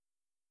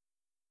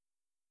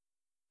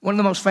One of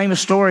the most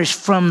famous stories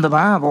from the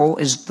Bible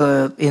is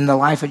in the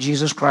life of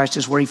Jesus Christ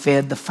is where he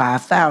fed the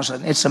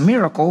 5,000. It's a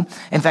miracle.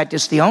 In fact,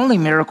 it's the only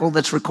miracle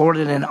that's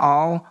recorded in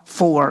all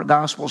four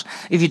Gospels.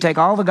 If you take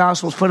all the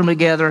Gospels, put them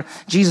together,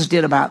 Jesus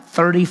did about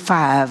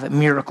 35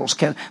 miracles.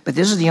 But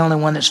this is the only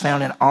one that's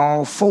found in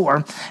all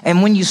four.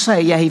 And when you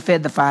say, yeah, he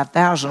fed the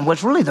 5,000,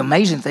 what's really the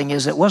amazing thing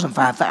is it wasn't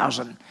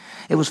 5,000.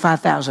 It was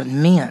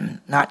 5,000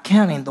 men, not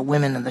counting the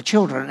women and the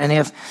children. And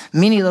if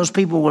many of those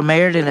people were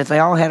married and if they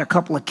all had a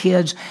couple of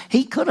kids,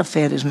 he could have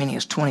fed as many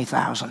as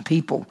 20,000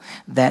 people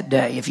that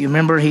day. If you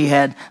remember, he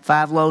had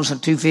 5 loaves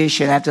and 2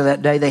 fish, and after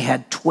that day they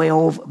had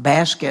 12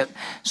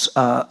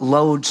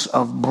 loads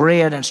of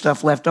bread and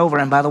stuff left over.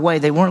 And by the way,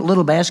 they weren't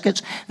little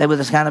baskets. They were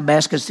the kind of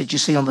baskets that you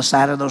see on the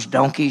side of those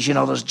donkeys,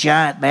 those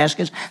giant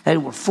baskets. They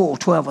were full,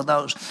 12 of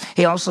those.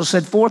 He also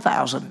said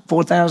 4,000,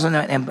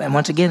 and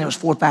once again, it was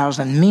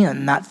 4,000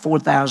 men, not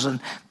 4,000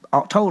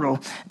 total.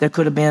 There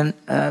could have been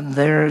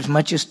there as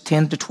much as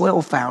 10 to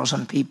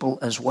 12,000 people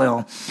as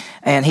well.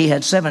 And he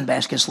had 7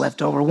 baskets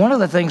left over. One of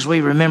the things we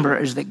remember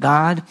is that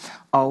God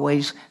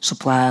always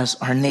supplies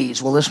our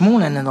needs. Well, this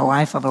morning in the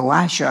life of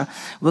Elisha,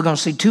 we're going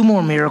to see 2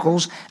 more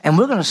miracles, and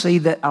we're going to see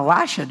that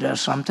Elisha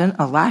does something.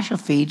 Elisha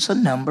feeds a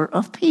number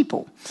of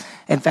people.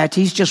 In fact,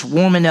 he's just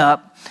warming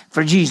up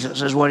for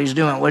Jesus is what he's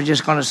doing. We're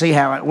just going to see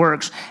how it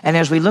works. And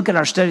as we look at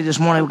our study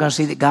this morning, we're going to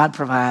see that God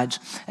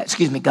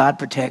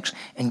protects,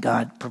 and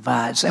God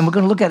provides. And we're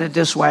going to look at it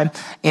this way.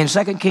 In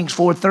 2 Kings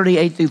 4,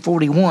 38 through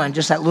 41,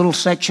 just that little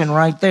section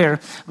right there,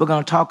 we're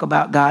going to talk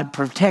about God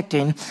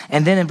protecting.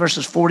 And then in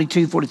verses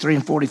 42, 43,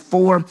 and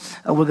 44,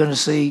 we're going to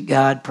see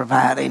God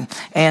providing.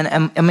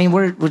 And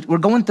we're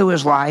going through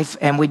his life,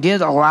 and we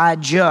did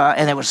Elijah,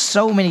 and there were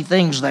so many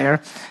things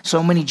there,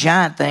 so many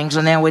giant things.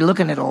 And now we're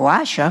looking at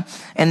Elisha,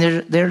 and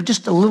they're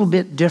just a little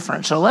bit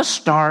different. So let's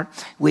start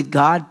with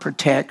God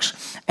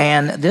protects.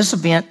 And this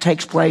event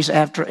takes place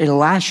after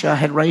Elisha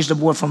had raised a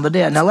boy from the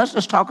dead. Now let's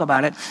just talk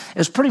about it.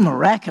 It's pretty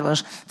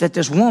miraculous that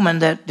this woman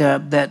that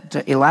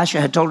Elisha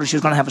had told her she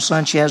was going to have a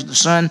son, she has the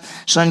son.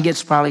 Son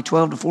gets probably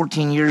 12 to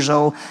 14 years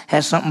old,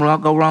 has something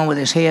go wrong with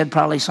his head,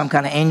 probably some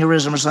kind of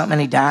aneurysm or something,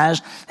 and he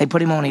dies. They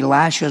put him on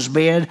Elisha's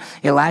bed.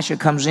 Elisha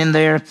comes in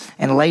there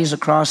and lays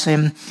across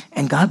him,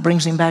 and God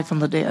brings him back from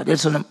the dead.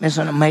 It's an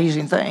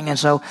amazing thing. And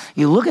so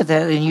you look at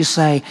that and you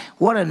say,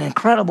 what an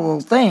incredible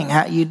thing.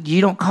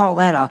 You don't call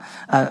that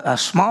a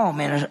small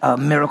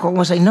miracle.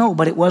 We'll say, no,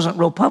 but it wasn't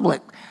real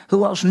public.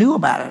 Who else knew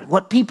about it?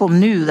 What people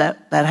knew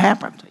that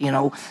happened.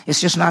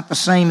 It's just not the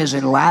same as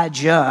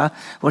Elijah,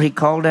 where he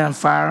called down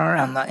fire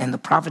and the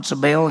prophets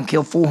of Baal and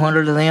killed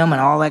 400 of them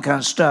and all that kind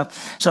of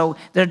stuff. So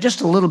they're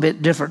just a little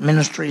bit different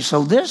ministries.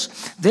 So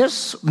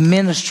this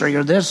ministry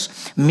or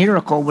this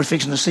miracle we're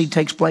fixing to see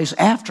takes place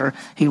after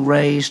he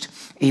raised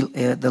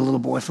the little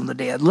boy from the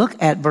dead. Look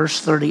at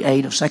verse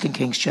 38 of 2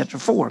 Kings chapter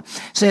 4. It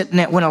said,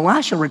 now, when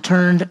Elisha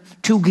returned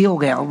to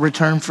Gilgal,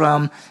 returned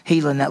from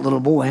healing that little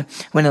boy,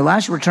 when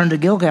Elisha returned to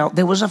Gilgal,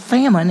 there was a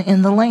famine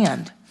in the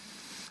land.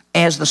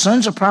 As the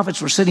sons of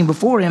prophets were sitting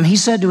before him, he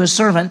said to his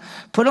servant,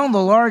 put on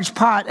the large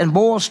pot and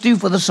boil stew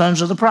for the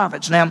sons of the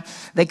prophets. Now,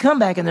 they come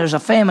back and there's a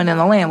famine in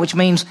the land, which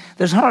means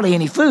there's hardly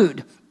any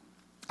food.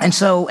 And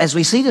so as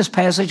we see this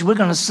passage, we're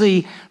going to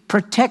see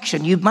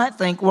protection. You might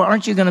think, well,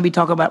 aren't you going to be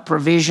talking about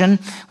provision?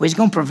 Well, he's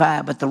going to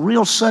provide. But the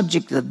real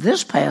subject of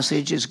this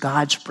passage is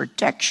God's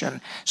protection.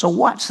 So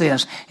watch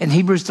this. In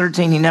Hebrews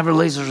 13, he never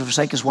leaves us or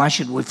forsakes us. Why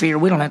should we fear?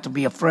 We don't have to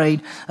be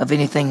afraid of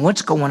anything.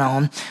 What's going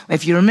on?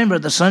 If you remember,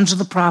 the sons of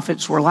the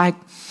prophets were like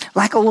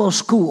a little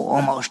school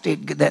almost.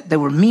 That there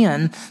were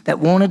men that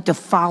wanted to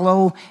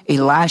follow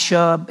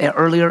Elisha,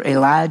 earlier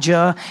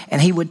Elijah,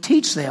 and he would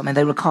teach them. And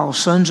they were called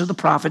sons of the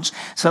prophets.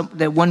 So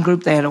that one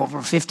group, they had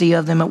over 50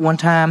 of them at one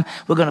time.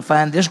 We're going to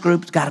find this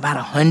group's got about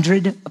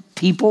 100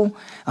 people,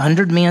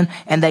 100 men,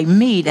 and they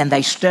meet and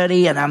they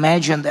study, and I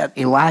imagine that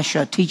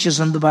Elisha teaches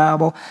them the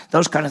Bible,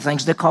 those kind of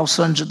things. They're called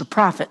sons of the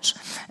prophets.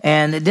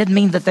 And it didn't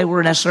mean that they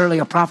were necessarily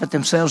a prophet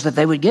themselves, that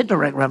they would get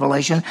direct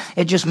revelation.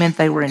 It just meant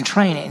they were in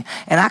training.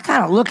 And I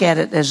kind of look at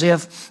it as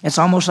if it's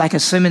almost like a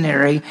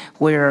seminary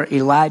where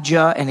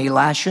Elijah and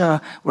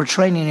Elisha were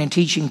training and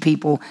teaching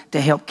people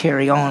to help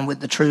carry on with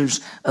the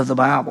truths of the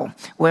Bible.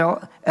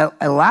 Well,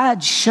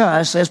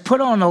 Elisha says, put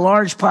on a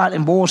large pot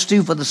and boil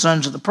stew for the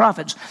sons of the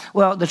prophets.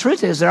 Well, the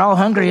truth is they're all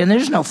hungry and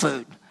there's no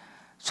food.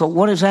 So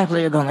what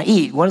exactly are they going to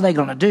eat? What are they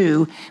going to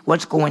do?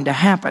 What's going to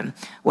happen?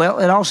 Well,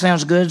 it all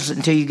sounds good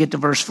until you get to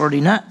verse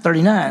 39.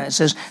 It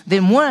says,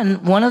 then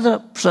one of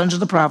the sons of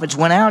the prophets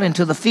went out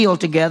into the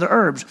field to gather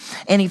herbs,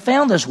 and he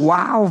found this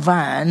wild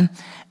vine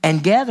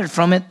and gathered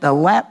from it the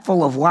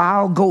lapful of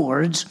wild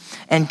gourds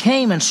and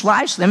came and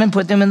sliced them and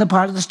put them in the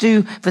pot of the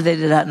stew, for they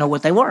did not know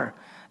what they were.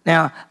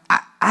 Now,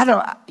 I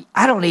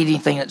don't eat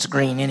anything that's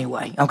green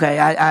anyway. Okay,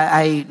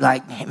 I eat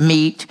like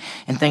meat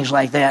and things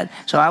like that,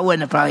 so I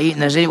wouldn't have probably eaten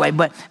this anyway.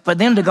 But for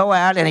them to go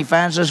out and he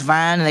finds this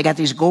vine and they got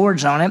these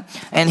gourds on it,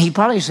 and he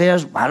probably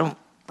says, I don't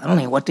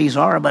know what these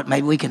are, but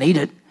maybe we can eat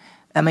it.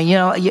 I mean,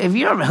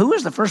 who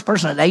was the first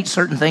person that ate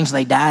certain things?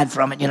 They died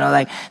from it.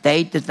 They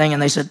ate the thing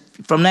and they said,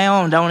 from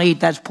now on, don't eat.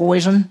 That's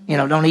poison.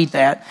 Don't eat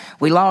that.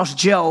 We lost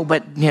Joe,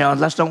 but,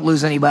 let's don't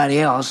lose anybody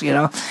else,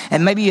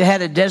 And maybe you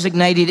had a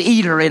designated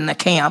eater in the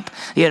camp,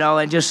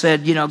 and just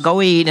said,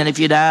 go eat. And if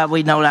you die,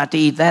 we know not to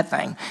eat that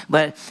thing.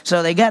 But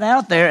so they got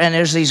out there and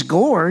there's these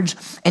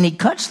gourds and he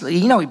cuts,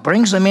 he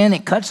brings them in, he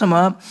cuts them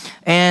up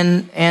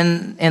and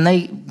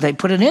they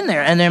put it in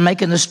there and they're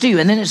making the stew.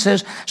 And then it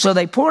says, so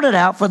they poured it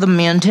out for the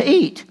men to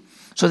eat.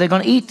 So they're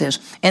going to eat this.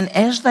 And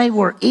as they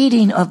were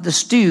eating of the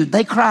stew,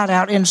 they cried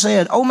out and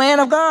said, "O man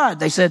of God,"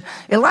 they said,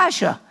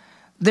 "Elisha,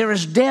 there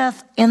is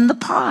death in the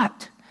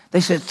pot."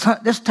 They said,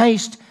 this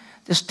tastes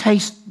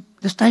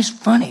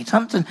funny.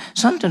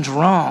 Something's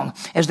wrong.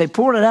 As they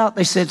poured it out,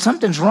 they said,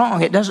 something's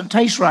wrong. It doesn't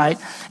taste right.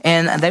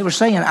 And they were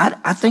saying,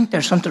 I think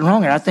there's something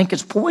wrong here. I think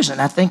it's poison.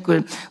 I think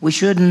we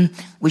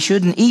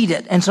shouldn't eat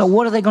it. And so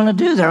what are they going to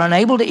do? They're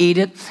unable to eat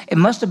it. It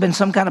must have been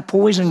some kind of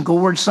poison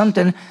gourd,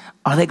 something.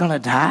 Are they going to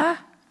die?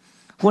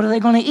 What are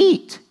they going to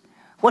eat?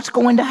 What's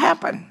going to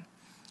happen?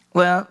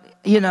 Well,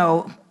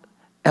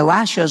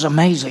 Elisha is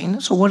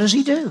amazing. So what does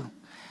he do?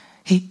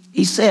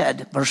 He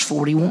said, verse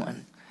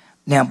 41,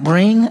 "Now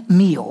bring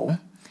meal."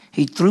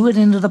 He threw it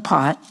into the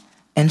pot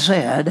and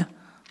said,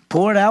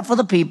 "Pour it out for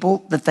the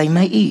people that they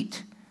may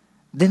eat."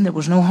 Then there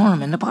was no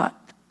harm in the pot.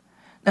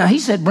 Now he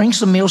said, bring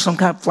some meal, some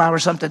kind of flour,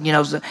 something,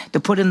 to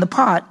put in the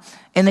pot.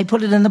 And they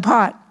put it in the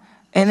pot.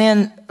 And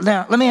then,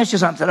 now, let me ask you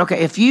something. Okay,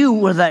 if you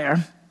were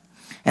there,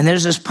 and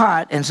there's this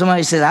pot, and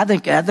somebody says, I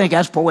think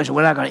that's poison,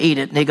 we're not going to eat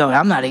it. And they go,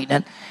 I'm not eating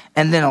it.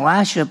 And then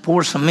Elisha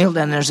pours some meal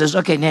down there and says,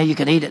 okay, now you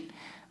can eat it.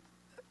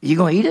 You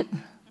going to eat it?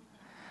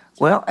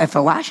 Well, if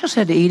Elisha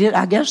said to eat it,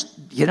 I guess,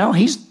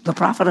 he's the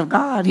prophet of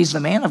God. He's the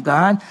man of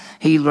God.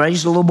 He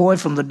raised a little boy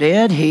from the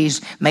dead.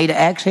 He's made an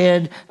axe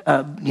head.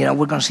 We're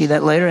going to see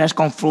that later. That's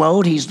going to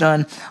float. He's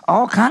done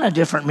all kind of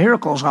different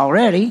miracles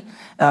already.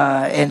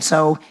 And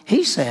so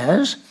he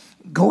says,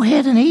 go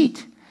ahead and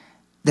eat.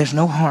 There's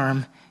no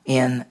harm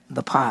in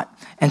the pot.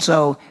 And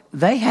so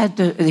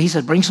he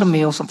said, bring some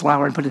meal, some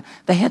flour, and put it.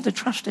 They had to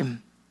trust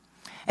him.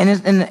 And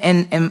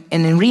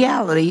in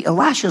reality,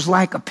 Elisha's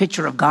like a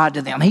picture of God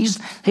to them. He's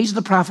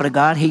the prophet of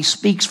God. He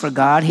speaks for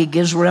God. He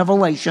gives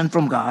revelation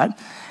from God.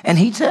 And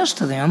he says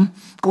to them,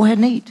 go ahead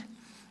and eat.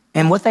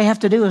 And what they have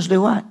to do is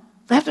do what?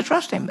 They have to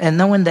trust him and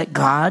knowing that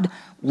God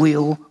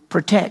will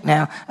protect.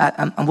 Now,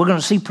 we're going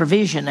to see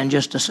provision in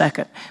just a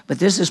second, but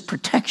this is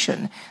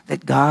protection,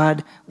 that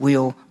God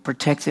will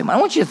protect them. I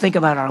want you to think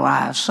about our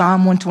lives.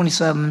 Psalm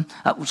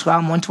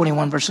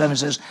 121, verse 7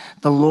 says,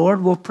 the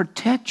Lord will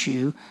protect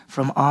you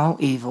from all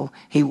evil.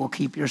 He will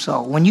keep your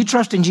soul. When you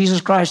trust in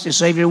Jesus Christ as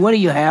Savior, what do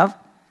you have?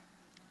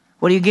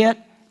 What do you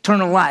get?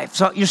 Eternal life.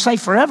 So you're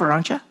safe forever,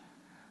 aren't you?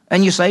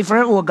 And you're safe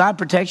forever. Will God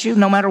protect you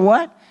no matter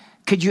what?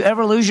 Could you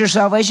ever lose your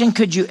salvation?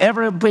 Could you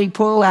ever be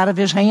pulled out of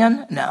his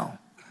hand? No.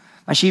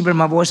 My sheep hear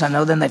my voice, I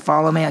know them, they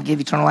follow me. I give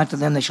eternal life to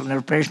them, they shall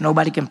never perish.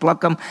 Nobody can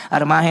pluck them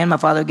out of my hand. My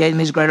Father gave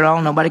me his greater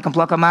all. Nobody can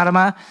pluck them out of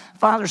my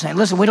Father's hand.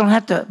 Listen, we don't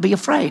have to be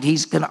afraid.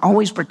 He's going to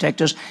always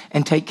protect us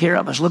and take care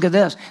of us. Look at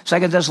this,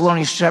 2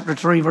 Thessalonians chapter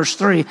 3, verse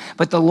 3.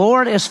 But the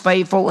Lord is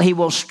faithful. He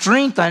will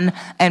strengthen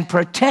and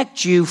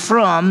protect you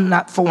from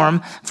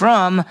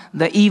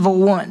the evil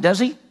one. Does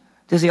he?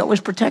 Does he always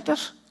protect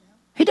us?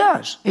 He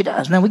does. He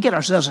does. Now, we get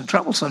ourselves in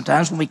trouble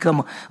sometimes when we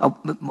come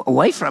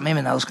away from him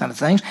and those kind of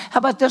things. How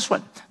about this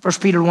one? 1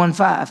 Peter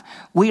 1:5.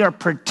 We are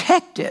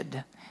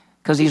protected,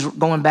 because he's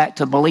going back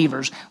to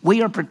believers.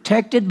 We are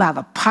protected by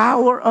the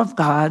power of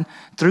God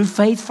through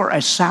faith for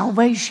a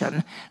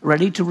salvation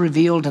ready to be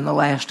revealed in the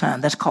last time.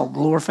 That's called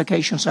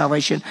glorification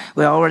salvation.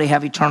 We already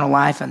have eternal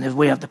life, and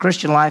we have the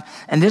Christian life.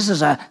 And this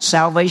is a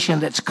salvation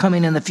that's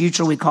coming in the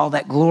future. We call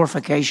that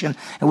glorification,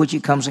 in which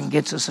he comes and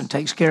gets us and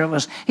takes care of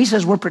us. He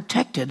says we're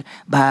protected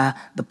by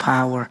the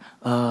power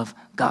of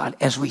God.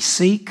 As we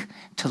seek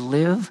to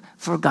live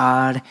for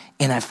God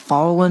in a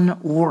fallen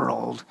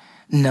world,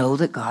 know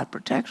that God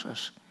protects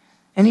us.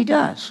 And he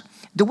does.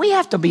 Do we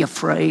have to be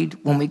afraid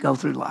when we go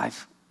through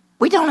life?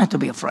 We don't have to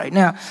be afraid.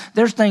 Now,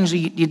 there's things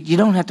you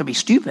don't have to be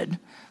stupid,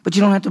 but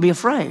you don't have to be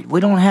afraid. We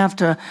don't have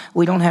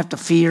to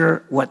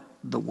fear what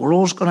the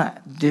world's going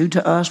to do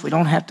to us. We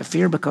don't have to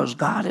fear, because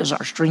God is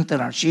our strength and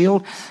our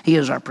shield. He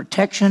is our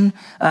protection.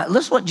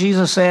 Listen to what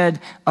Jesus said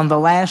on the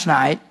last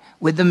night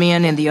with the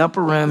men in the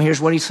upper room.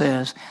 Here's what he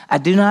says. I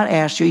do not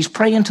ask you, he's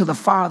praying to the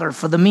Father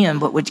for the men,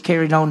 but which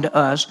carried on to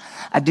us.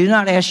 I do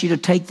not ask you to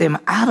take them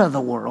out of the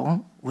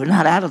world. We're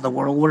not out of the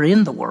world, we're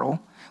in the world.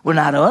 We're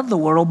not of the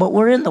world, but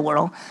we're in the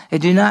world. I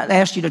do not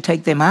ask you to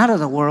take them out of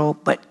the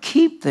world, but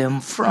keep them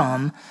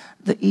from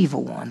the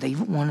evil one. The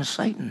evil one is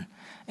Satan,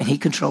 and he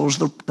controls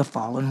the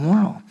fallen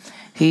world.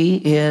 He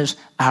is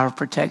our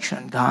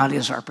protection. God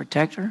is our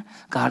protector,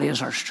 God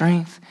is our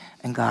strength,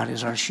 and God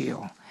is our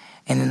shield.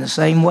 And in the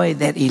same way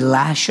that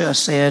Elisha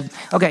said,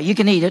 okay, you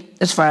can eat it,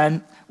 it's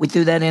fine. We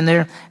threw that in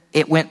there.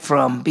 It went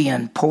from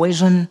being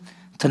poison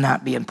to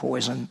not being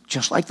poison,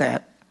 just like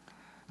that.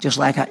 Just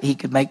like he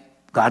could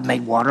God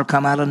made water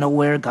come out of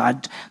nowhere.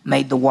 God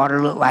made the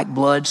water look like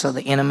blood so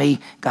the enemy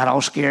got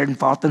all scared and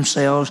fought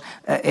themselves.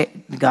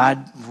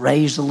 God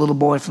raised the little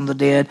boy from the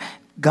dead.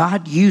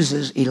 God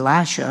uses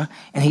Elisha,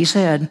 and he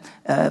said,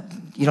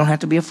 you don't have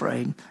to be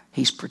afraid.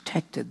 He's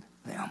protected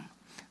them.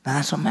 Now,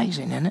 that's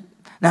amazing, isn't it?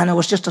 Now, I know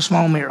it's just a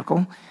small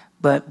miracle,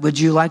 but would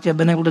you like to have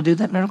been able to do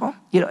that miracle?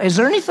 Is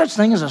there any such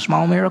thing as a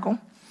small miracle?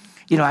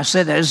 I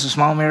said that is a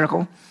small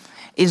miracle.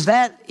 Is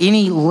that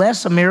any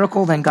less a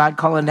miracle than God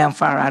calling down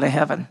fire out of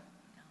heaven?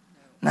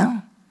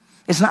 No,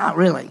 it's not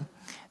really.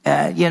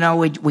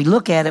 We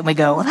look at it and we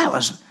go, well, that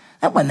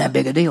wasn't that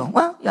big a deal.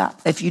 Well, yeah,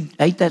 if you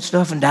ate that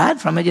stuff and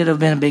died from it, it'd have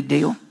been a big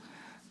deal.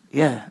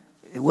 Yeah,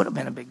 it would have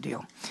been a big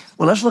deal.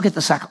 Well, let's look at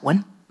the second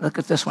one. Look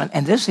at this one.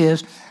 And this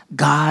is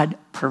God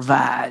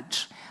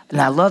provides. And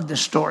I love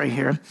this story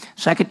here.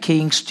 2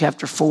 Kings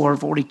chapter 4,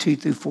 42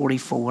 through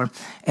 44.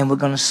 And we're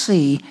going to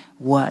see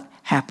what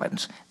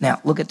happens.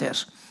 Now, look at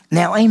this.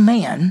 Now a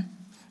man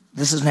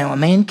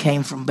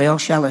came from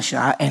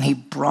Baal-Shalisha, and he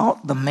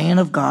brought the man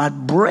of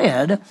God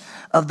bread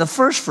of the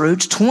first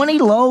fruits, 20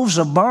 loaves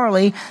of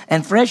barley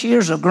and fresh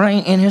ears of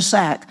grain in his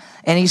sack.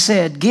 And he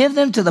said, give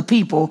them to the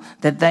people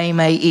that they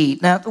may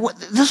eat. Now,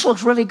 this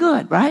looks really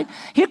good, right?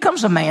 Here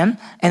comes a man,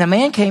 and a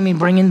man came in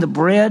bringing the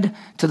bread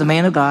to the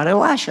man of God,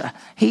 Elisha.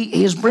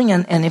 He is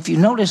bringing, and if you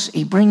notice,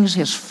 he brings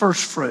his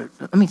first fruit.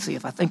 Let me see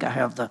if I think I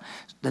have the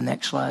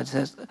next slide.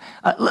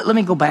 Let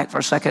me go back for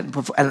a second,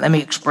 and let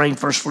me explain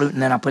first fruit,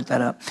 and then I'll put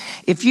that up.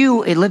 If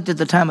you lived at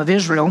the time of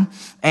Israel,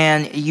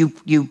 and you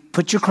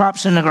put your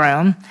crops in the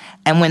ground,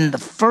 and when the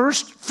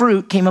first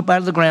fruit came up out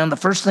of the ground, the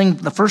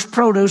first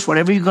produce,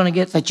 whatever you're going to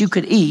get that you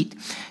could eat,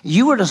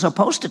 you were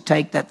supposed to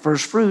take that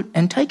first fruit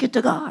and take it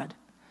to God.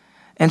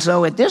 And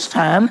so at this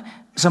time,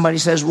 somebody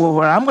says, well,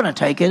 where I'm going to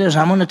take it is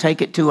I'm going to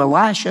take it to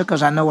Elisha,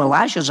 because I know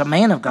Elisha's a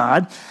man of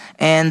God,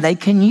 and they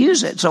can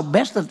use it. So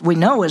best that we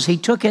know is he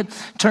took it,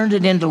 turned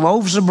it into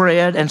loaves of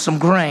bread and some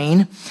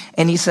grain,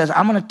 and he says,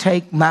 I'm going to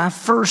take my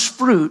first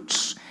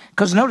fruits.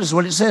 Because notice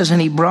what it says,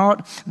 and he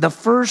brought the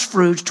first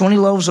fruits, 20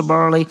 loaves of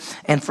barley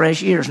and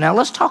fresh ears. Now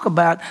let's talk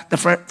about the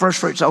first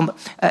fruits.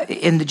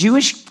 In the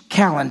Jewish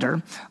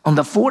calendar, on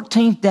the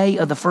 14th day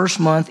of the first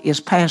month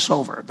is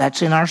Passover.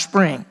 That's in our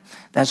spring.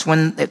 That's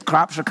when the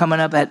crops are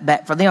coming up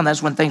for them.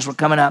 That's when things were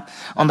coming up.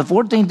 On the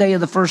 14th day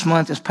of the first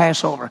month is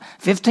Passover.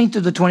 15th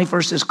to the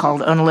 21st is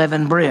called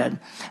unleavened bread.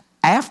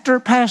 After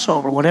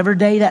Passover, whatever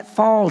day that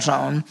falls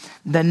on,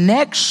 the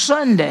next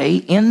Sunday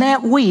in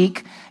that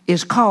week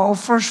is called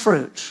first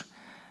fruits.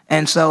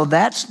 And so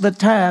that's the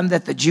time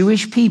that the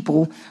Jewish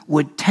people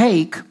would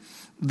take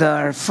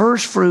their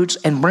first fruits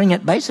and bring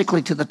it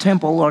basically to the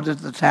temple or to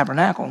the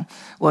tabernacle.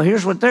 Well,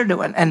 here's what they're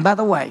doing. And by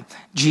the way,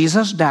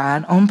 Jesus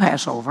died on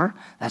Passover.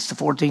 That's the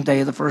 14th day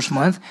of the first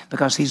month,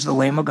 because he's the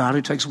Lamb of God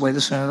who takes away the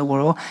sin of the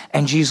world.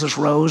 And Jesus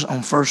rose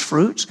on first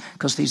fruits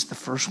because he's the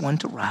first one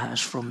to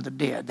rise from the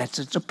dead.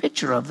 It's a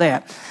picture of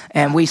that.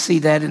 And we see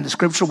that in the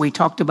scripture. We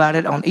talked about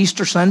it on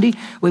Easter Sunday.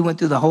 We went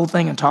through the whole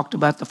thing and talked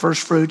about the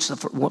first fruits, the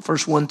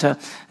first one to,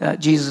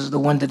 Jesus, the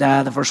one to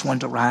die, the first one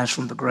to rise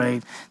from the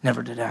grave,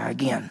 never to die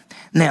again.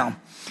 Now,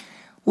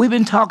 we've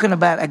been talking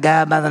about a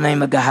guy by the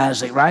name of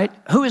Gehazi, right?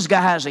 Who is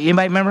Gehazi?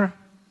 Anybody remember?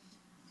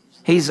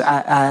 He's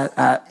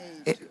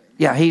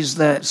he's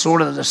the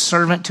sort of the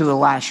servant to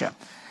Elisha.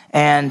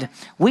 And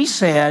I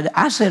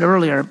said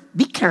earlier,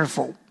 be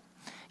careful.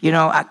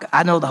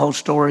 I know the whole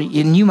story,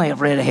 and you may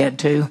have read ahead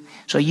too,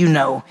 so you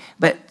know.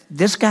 But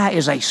this guy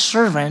is a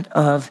servant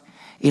of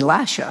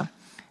Elisha.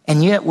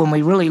 And yet, when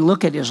we really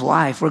look at his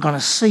life, we're going to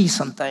see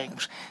some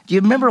things. Do you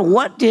remember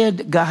what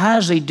did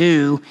Gehazi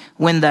do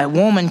when the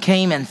woman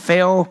came and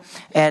fell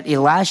at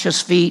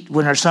Elisha's feet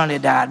when her son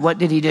had died? What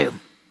did he do?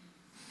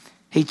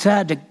 He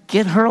tried to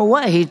get her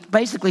away. He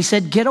basically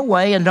said, get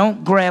away and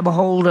don't grab a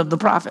hold of the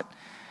prophet.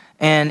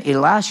 And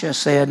Elisha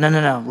said,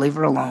 no, leave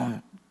her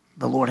alone.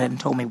 The Lord hadn't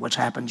told me what's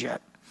happened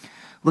yet.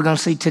 We're going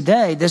to see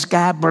today, this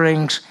guy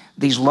brings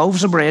these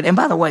loaves of bread. And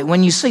by the way,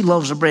 when you see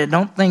loaves of bread,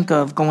 don't think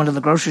of going to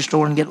the grocery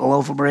store and getting a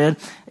loaf of bread.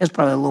 It's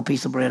probably a little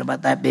piece of bread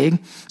about that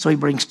big. So he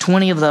brings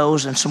 20 of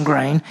those and some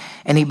grain.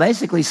 And he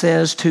basically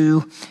says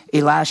to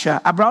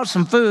Elisha, I brought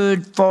some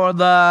food for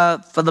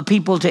the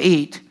people to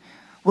eat.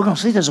 We're going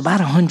to see there's about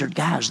 100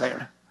 guys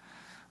there.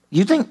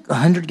 You think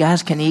 100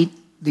 guys can eat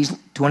these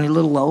 20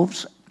 little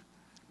loaves?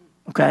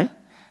 Okay.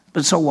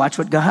 But so watch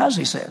what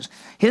Gehazi says.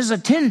 His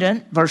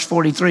attendant, verse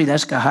 43,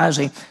 that's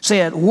Gehazi,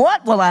 said,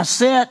 What will I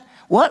set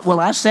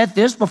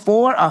this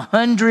before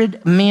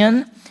 100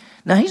 men?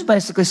 Now he's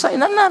basically saying,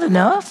 that's not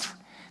enough.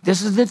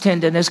 This is the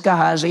attendant, it's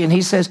Gehazi, and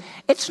he says,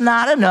 it's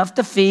not enough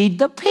to feed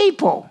the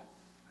people.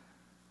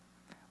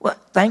 Well,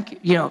 thank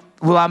you.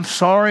 Well, I'm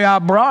sorry I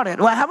brought it.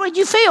 Well, how would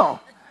you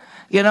feel?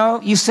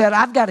 You said,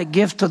 I've got a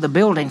gift to the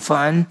building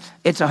fund.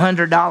 It's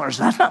 $100.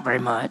 That's not very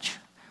much.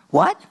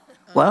 What?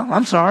 Well,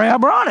 I'm sorry I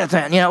brought it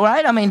then,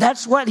 right? I mean,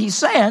 that's what he's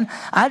saying.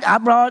 I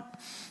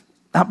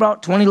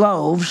brought 20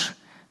 loaves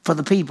for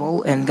the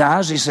people, and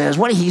Gehazi says,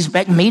 what, he's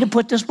expecting me to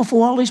put this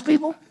before all these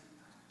people?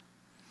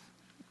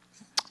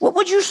 What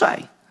would you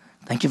say?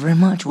 Thank you very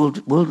much. We'll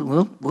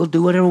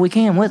do whatever we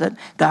can with it.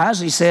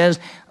 Gehazi says,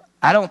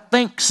 I don't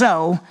think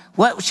so.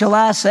 What shall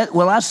I set?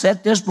 Will I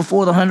set this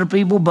before the 100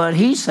 people? But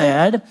he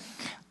said,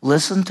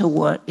 listen to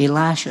what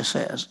Elisha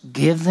says.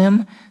 Give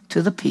them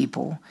to the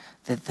people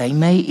that they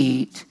may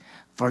eat.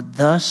 For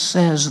thus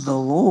says the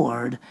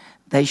Lord,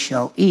 they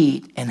shall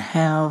eat and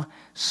have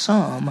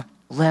some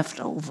left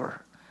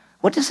over.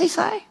 What does he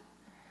say?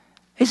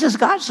 He says,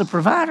 God's the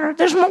provider.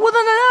 There's more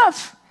than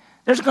enough.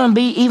 There's going to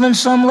be even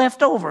some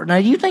left over. Now,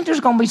 do you think there's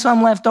going to be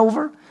some left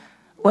over?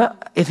 Well,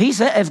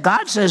 if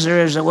God says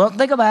there is, well,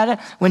 think about it.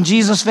 When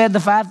Jesus fed the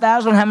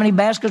 5,000, how many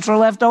baskets were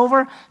left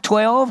over?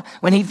 12.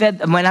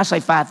 When I say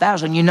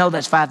 5,000, you know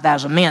that's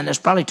 5,000 men. There's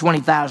probably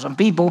 20,000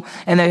 people,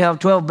 and they have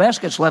 12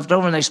 baskets left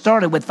over, and they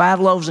started with 5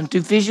 loaves and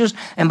 2 fishes.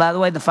 And by the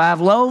way, the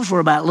 5 loaves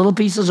were about little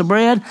pieces of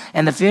bread,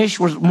 and the fish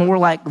was more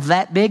like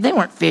that big. They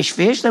weren't fish.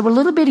 They were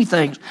little bitty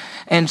things.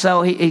 And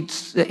so he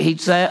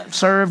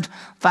served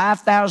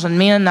 5,000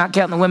 men, not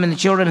counting the women and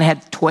the children, and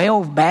had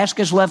 12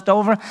 baskets left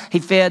over. He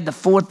fed the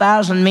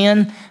 4,000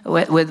 men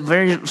with a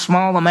very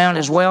small amount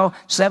as well,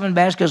 7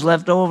 baskets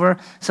left over.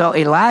 So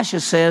Elisha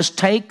says,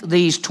 take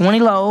these 20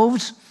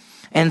 loaves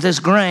and this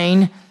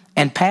grain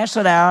and pass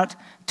it out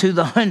to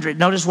the 100.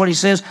 Notice what he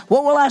says.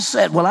 What will I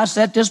set? Will I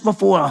set this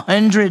before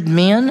 100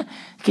 men?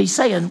 He's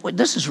saying, well,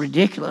 this is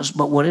ridiculous,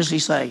 but what does he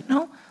say?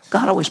 No,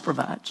 God always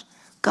provides.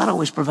 God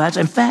always provides.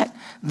 In fact,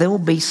 there will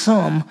be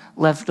some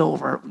left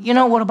over. You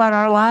know what about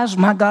our lives?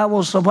 My God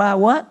will supply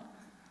what?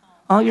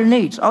 All your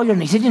needs. All your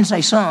needs. He didn't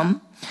say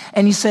some.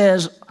 And he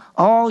says,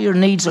 all your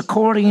needs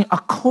according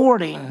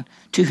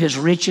to his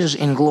riches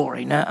in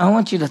glory. Now, I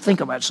want you to think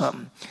about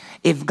something.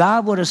 If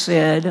God would have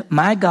said,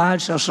 my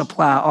God shall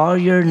supply all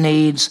your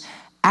needs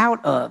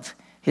out of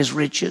his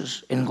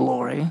riches in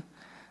glory,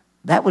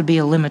 that would be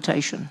a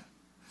limitation.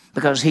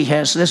 Because he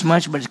has this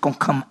much, but it's going to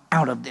come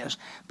out of this.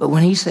 But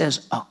when he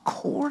says,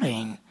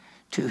 according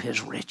to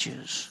his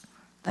riches,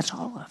 that's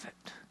all of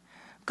it.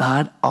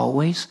 God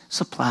always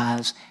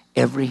supplies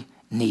every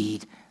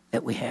need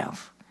that we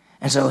have.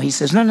 And so he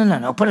says,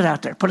 no, put it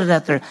out there. Put it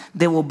out there.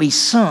 There will be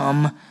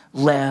some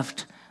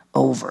left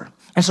over.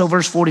 And so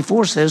verse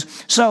 44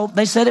 says, so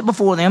they set it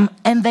before them,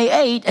 and they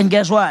ate, and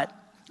guess what?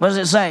 What does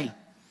it say?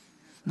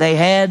 They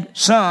had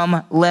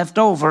some left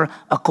over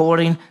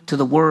according to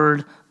the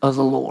word of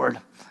the Lord.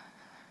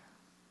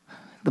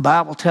 The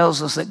Bible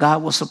tells us that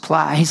God will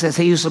supply. He says,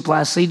 he who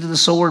supplies seed to the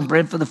sower and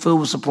bread for the food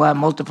will supply and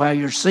multiply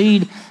your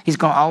seed. He's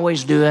going to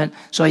always do it.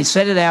 So he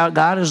set it out.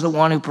 God is the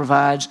one who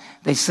provides.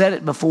 They set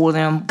it before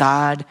them.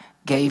 God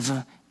gave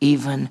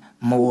even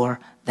more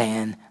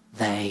than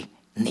they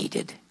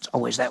needed. It's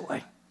always that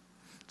way.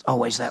 It's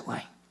always that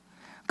way.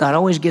 God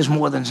always gives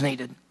more than's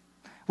needed.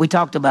 We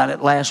talked about it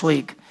last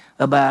week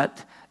about,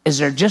 is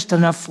there just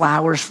enough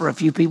flowers for a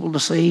few people to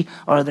see?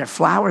 Or are there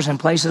flowers in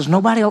places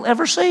nobody will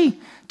ever see?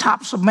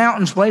 Tops of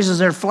mountains, places,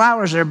 there are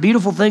flowers, there are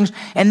beautiful things,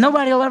 and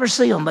nobody will ever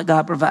see them, but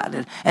God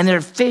provided. And there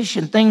are fish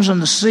and things in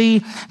the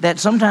sea that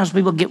sometimes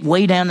people get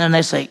way down there and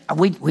they say,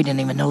 we didn't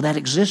even know that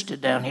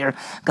existed down here.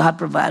 God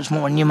provides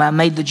more. And I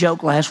made the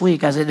joke last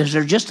week. I said, is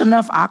there just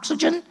enough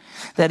oxygen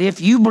that if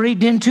you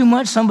breathed in too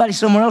much, somebody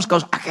somewhere else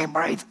goes, I can't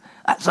breathe.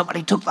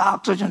 Somebody took the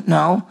oxygen.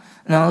 No,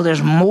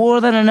 there's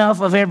more than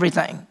enough of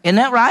everything. Isn't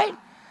that right?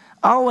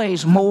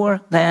 Always more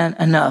than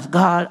enough.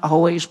 God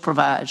always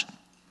provides.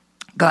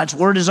 God's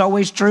word is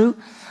always true.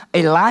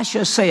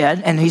 Elisha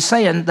said, and he's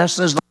saying, thus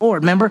says the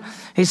Lord. Remember,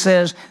 he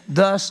says,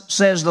 thus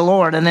says the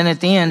Lord. And then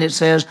at the end it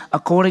says,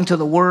 according to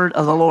the word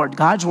of the Lord.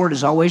 God's word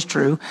is always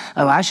true.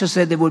 Elisha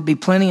said there would be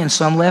plenty and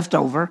some left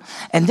over.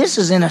 And this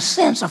is in a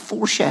sense a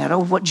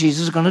foreshadow of what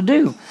Jesus is going to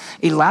do.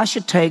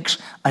 Elisha takes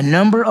a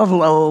number of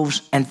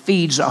loaves and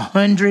feeds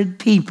 100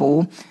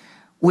 people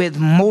with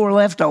more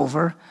left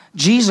over.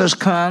 Jesus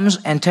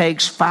comes and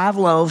takes 5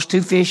 loaves,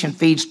 2 fish, and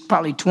feeds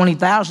probably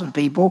 20,000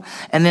 people,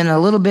 and then a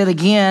little bit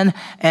again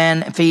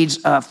and feeds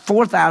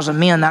 4,000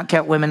 men, not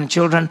count women and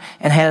children,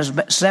 and has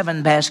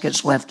 7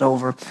 baskets left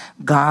over.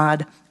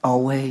 God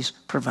always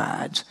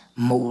provides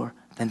more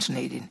than's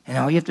needed. And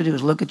all you have to do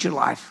is look at your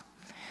life.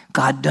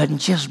 God doesn't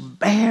just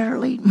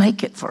barely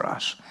make it for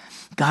us.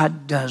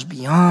 God does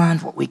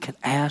beyond what we could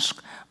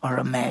ask or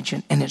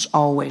imagine, and it's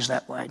always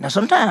that way. Now,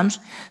 sometimes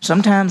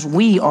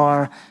we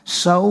are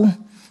so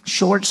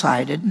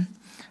short-sighted,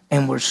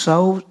 and we're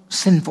so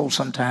sinful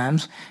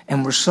sometimes,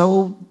 and we're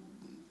so,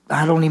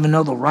 I don't even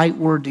know the right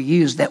word to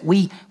use, that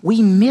we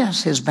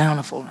miss his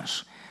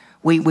bountifulness.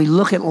 We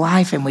look at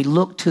life and we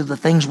look to the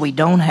things we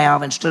don't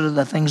have instead of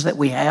the things that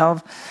we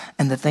have,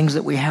 and the things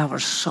that we have are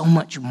so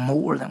much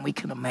more than we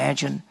can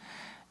imagine.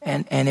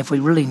 And if we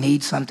really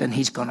need something,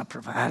 he's going to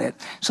provide it.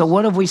 So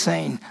what have we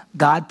seen?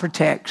 God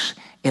protects.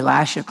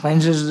 Elisha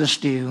cleanses the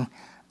stew.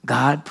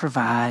 God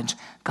provides.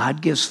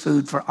 God gives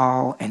food for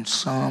all and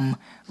some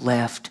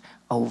left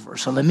over.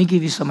 So let me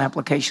give you some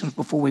applications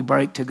before we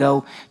break to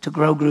go to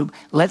Grow Group.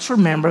 Let's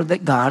remember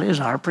that God is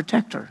our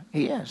protector.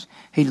 He is.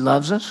 He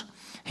loves us.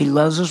 He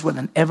loves us with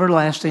an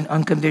everlasting,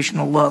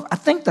 unconditional love. I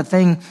think the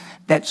thing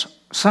that's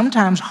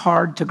sometimes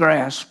hard to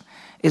grasp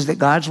is that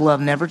God's love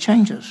never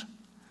changes.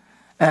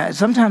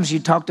 Sometimes you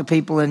talk to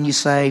people and you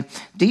say,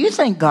 do you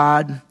think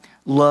God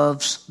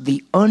loves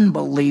the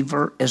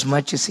unbeliever as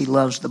much as he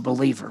loves the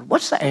believer?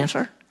 What's the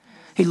answer?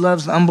 He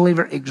loves the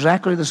unbeliever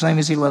exactly the same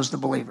as he loves the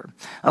believer.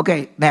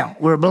 Okay, now,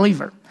 we're a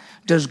believer.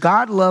 Does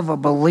God love a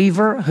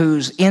believer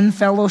who's in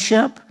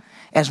fellowship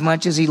as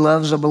much as he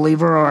loves a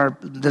believer, or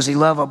does he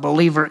love a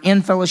believer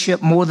in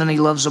fellowship more than he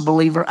loves a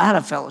believer out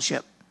of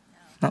fellowship?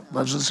 No,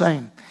 love's the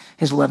same.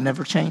 His love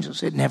never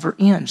changes. It never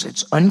ends.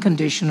 It's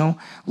unconditional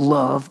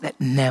love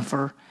that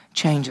never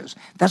changes.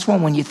 That's why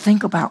when you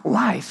think about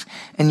life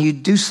and you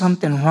do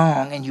something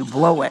wrong and you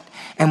blow it,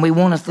 and we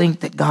want to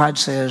think that God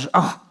says,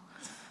 oh,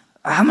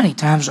 how many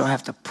times do I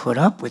have to put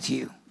up with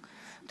you?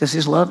 Does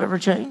his love ever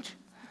change?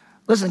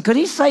 Listen, could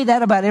he say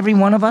that about every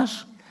one of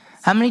us?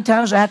 How many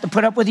times do I have to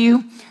put up with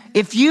you?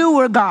 If you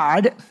were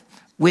God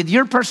with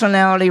your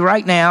personality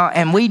right now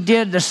and we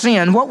did the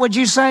sin, what would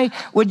you say?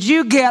 Would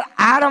you get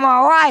out of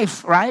my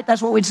life, right?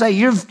 That's what we'd say.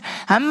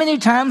 How many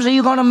times are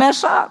you going to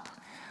mess up?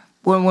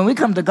 Well, when we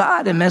come to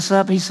God and mess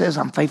up, he says,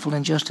 I'm faithful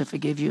and just to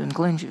forgive you and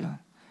cleanse you.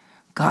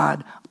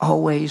 God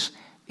always,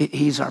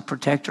 he's our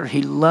protector.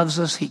 He loves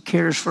us. He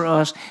cares for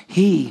us.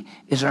 He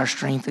is our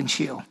strength and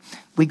shield.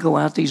 We go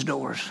out these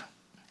doors.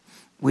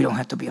 We don't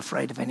have to be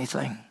afraid of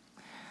anything.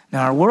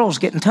 Now, our world's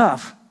getting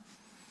tough.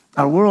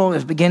 Our world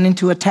is beginning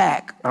to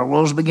attack. Our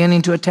world's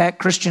beginning to attack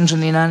Christians in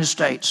the United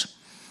States.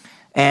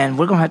 And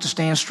we're going to have to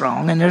stand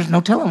strong. And there's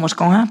no telling what's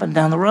going to happen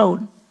down the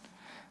road.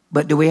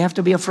 But do we have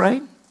to be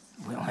afraid?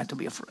 We don't have to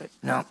be afraid.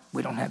 No,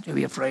 we don't have to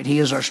be afraid. He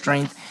is our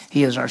strength.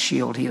 He is our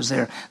shield. He is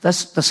there.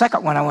 That's the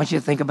second one I want you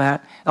to think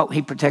about. Oh,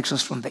 he protects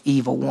us from the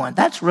evil one.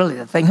 That's really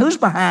the thing. Who's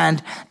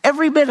behind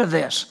every bit of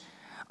this?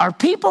 Are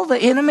people the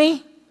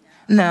enemy?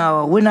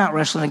 No, we're not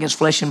wrestling against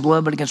flesh and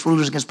blood, but against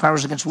rulers, against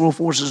powers, against world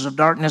forces of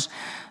darkness,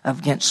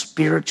 against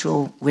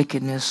spiritual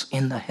wickedness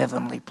in the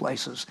heavenly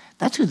places.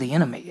 That's who the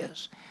enemy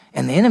is.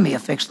 And the enemy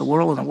affects the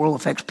world, and the world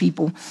affects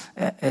people.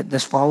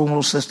 This fallen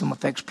world system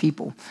affects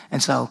people.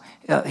 And so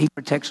he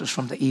protects us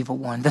from the evil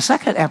one. The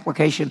second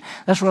application,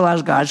 let's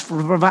realize God's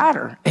the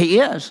provider. He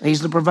is.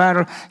 He's the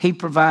provider. He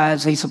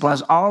provides. He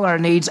supplies all our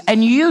needs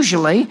and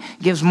usually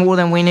gives more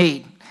than we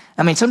need.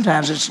 I mean,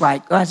 sometimes it's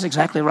like, oh, that's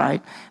exactly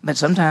right. But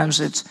sometimes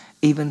it's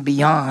even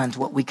beyond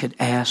what we could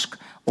ask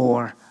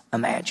or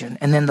imagine.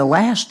 And then the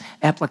last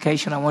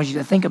application I want you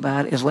to think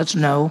about is let's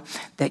know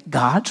that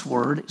God's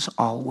word is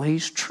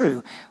always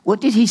true.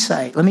 What did he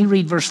say? Let me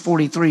read verse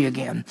 43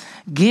 again.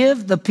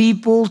 Give the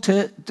people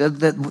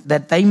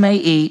that they may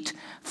eat,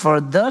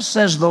 for thus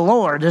says the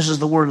Lord, this is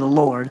the word of the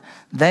Lord,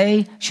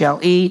 they shall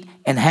eat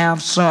and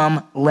have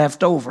some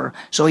left over.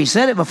 So he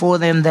said it before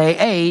them, they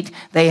ate,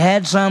 they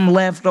had some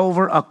left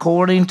over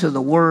according to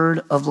the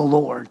word of the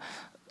Lord.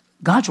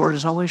 God's word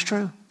is always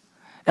true.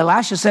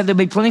 Elisha said there'll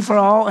be plenty for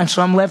all and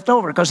some left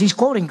over because he's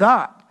quoting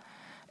God.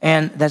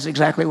 And that's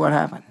exactly what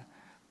happened.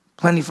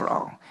 Plenty for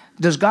all.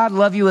 Does God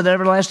love you with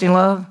everlasting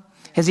love?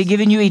 Has he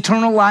given you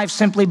eternal life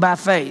simply by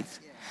faith?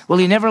 Will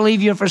he never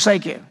leave you or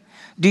forsake you?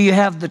 Do you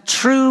have the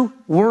true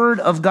word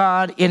of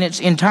God in its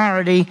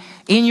entirety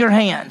in your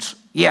hands?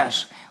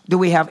 Yes. Do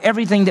we have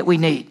everything that we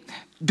need?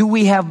 Do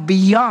we have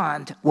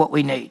beyond what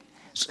we need?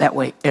 It's that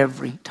way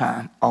every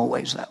time,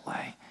 always that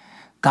way.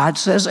 God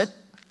says it,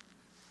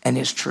 and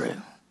it's true.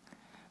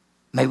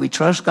 May we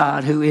trust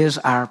God, who is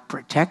our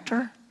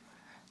protector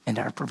and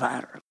our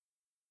provider.